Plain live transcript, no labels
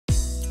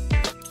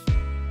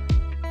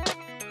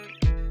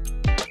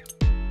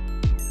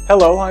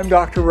Hello, I'm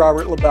Dr.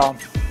 Robert LaBelle.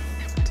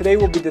 Today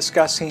we'll be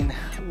discussing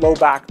low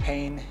back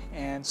pain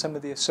and some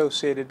of the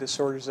associated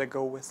disorders that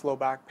go with low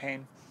back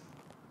pain.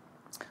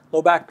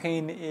 Low back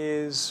pain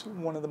is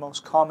one of the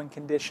most common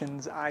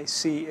conditions I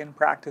see in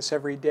practice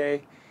every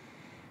day.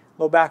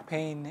 Low back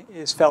pain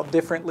is felt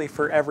differently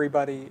for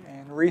everybody,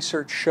 and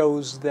research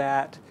shows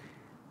that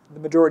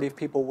the majority of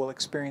people will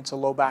experience a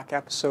low back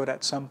episode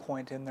at some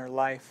point in their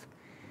life.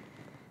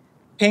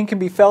 Pain can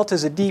be felt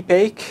as a deep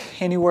ache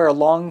anywhere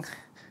along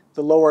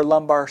the lower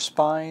lumbar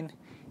spine,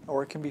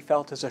 or it can be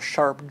felt as a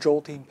sharp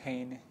jolting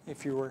pain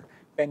if you were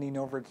bending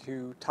over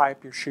to tie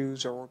up your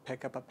shoes or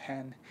pick up a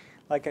pen.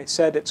 Like I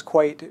said, it's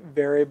quite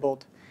variable.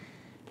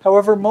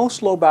 However,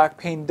 most low back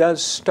pain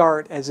does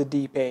start as a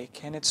deep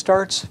ache, and it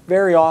starts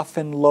very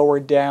often lower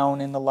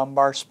down in the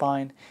lumbar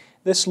spine.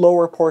 This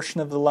lower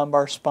portion of the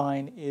lumbar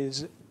spine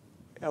is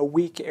a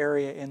weak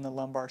area in the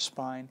lumbar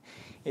spine.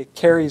 It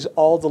carries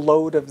all the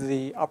load of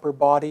the upper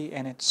body,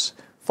 and it's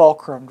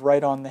fulcrumed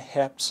right on the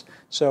hips.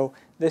 So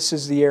this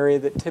is the area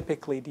that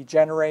typically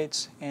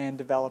degenerates and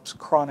develops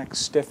chronic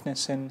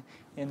stiffness in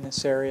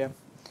this area.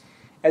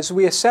 As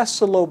we assess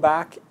the low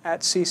back at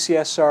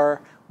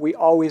CCSR, we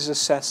always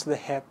assess the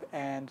hip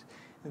and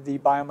the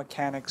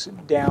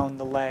biomechanics down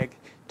the leg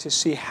to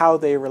see how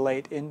they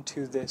relate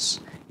into this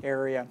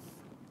area.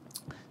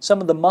 Some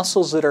of the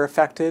muscles that are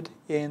affected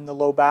in the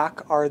low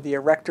back are the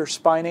erector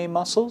spinae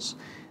muscles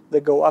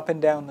that go up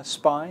and down the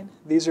spine.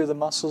 These are the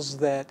muscles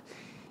that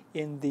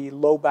in the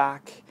low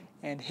back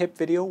and hip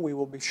video we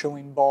will be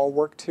showing ball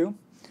work to.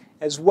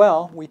 As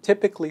well, we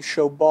typically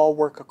show ball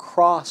work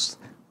across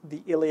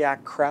the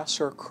iliac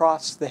crest or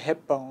across the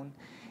hip bone,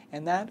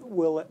 and that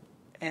will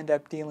end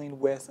up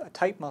dealing with a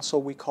tight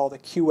muscle we call the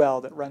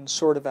QL that runs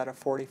sort of at a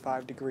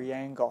 45-degree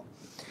angle.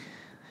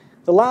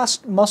 The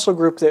last muscle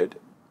group that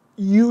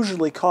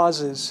usually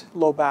causes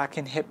low back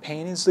and hip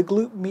pain is the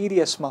glute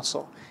medius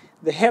muscle.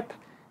 The hip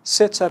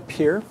sits up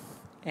here,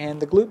 and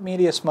the glute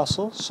medius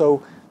muscle,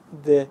 so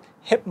the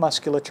hip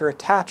musculature,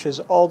 attaches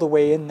all the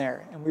way in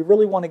there, and we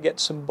really want to get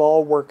some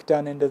ball work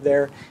done into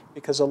there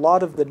because a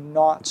lot of the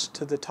knots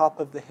to the top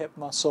of the hip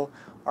muscle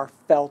are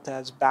felt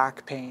as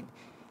back pain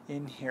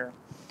in here.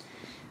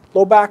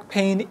 Low back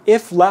pain,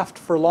 if left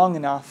for long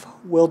enough,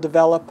 will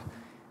develop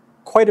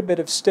quite a bit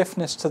of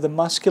stiffness to the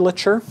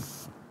musculature,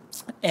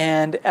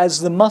 and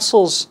as the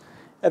muscles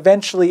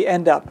eventually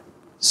end up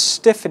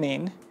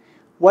stiffening,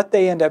 what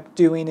they end up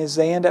doing is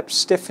they end up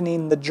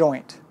stiffening the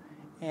joint.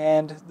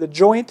 And the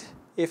joint,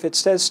 if it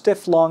stays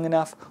stiff long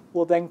enough,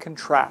 will then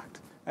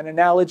contract. An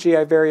analogy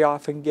I very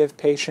often give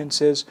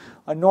patients is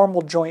a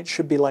normal joint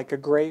should be like a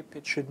grape.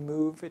 It should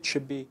move. It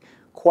should be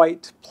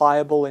quite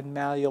pliable and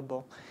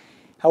malleable.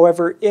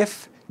 However,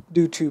 if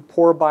due to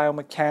poor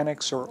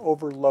biomechanics or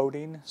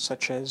overloading,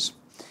 such as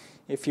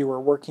if you were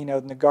working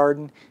out in the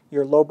garden,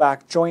 your low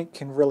back joint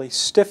can really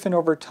stiffen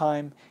over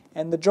time,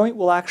 and the joint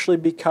will actually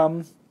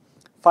become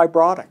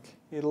fibrotic.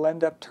 It'll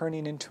end up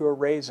turning into a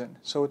raisin.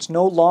 So it's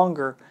no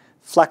longer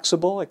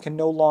flexible, it can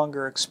no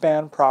longer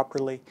expand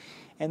properly,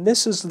 and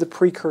this is the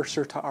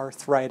precursor to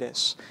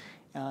arthritis,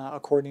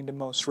 according to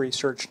most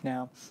research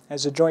now.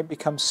 As the joint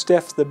becomes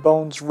stiff, the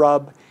bones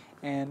rub,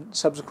 and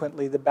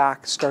subsequently the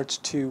back starts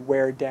to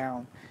wear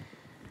down.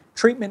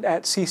 Treatment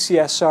at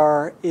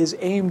CCSR is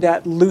aimed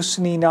at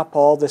loosening up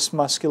all this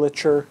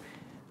musculature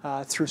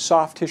through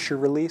soft tissue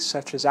release,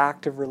 such as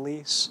active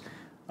release,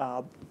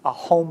 a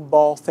home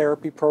ball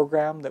therapy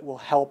program that will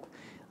help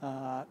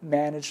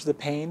manage the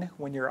pain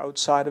when you're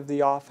outside of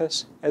the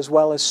office, as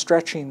well as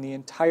stretching the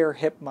entire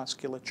hip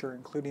musculature,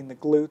 including the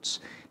glutes,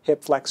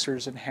 hip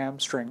flexors, and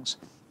hamstrings.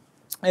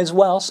 As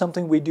well,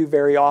 something we do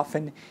very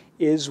often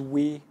is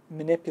we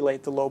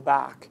manipulate the low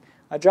back.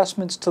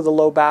 Adjustments to the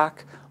low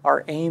back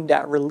are aimed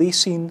at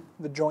releasing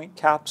the joint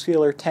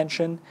capsular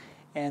tension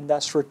and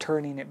thus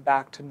returning it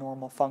back to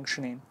normal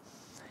functioning.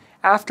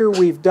 After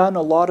we've done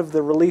a lot of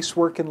the release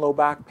work in low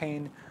back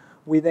pain,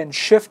 we then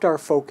shift our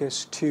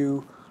focus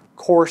to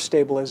core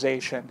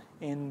stabilization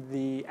in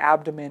the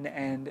abdomen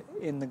and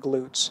in the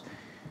glutes.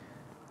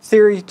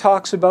 Theory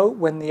talks about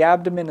when the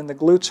abdomen and the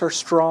glutes are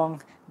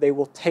strong, they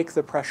will take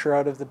the pressure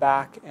out of the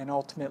back, and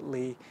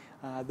ultimately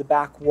the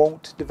back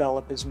won't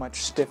develop as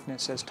much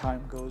stiffness as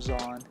time goes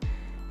on,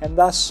 and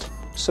thus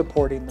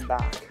supporting the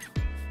back.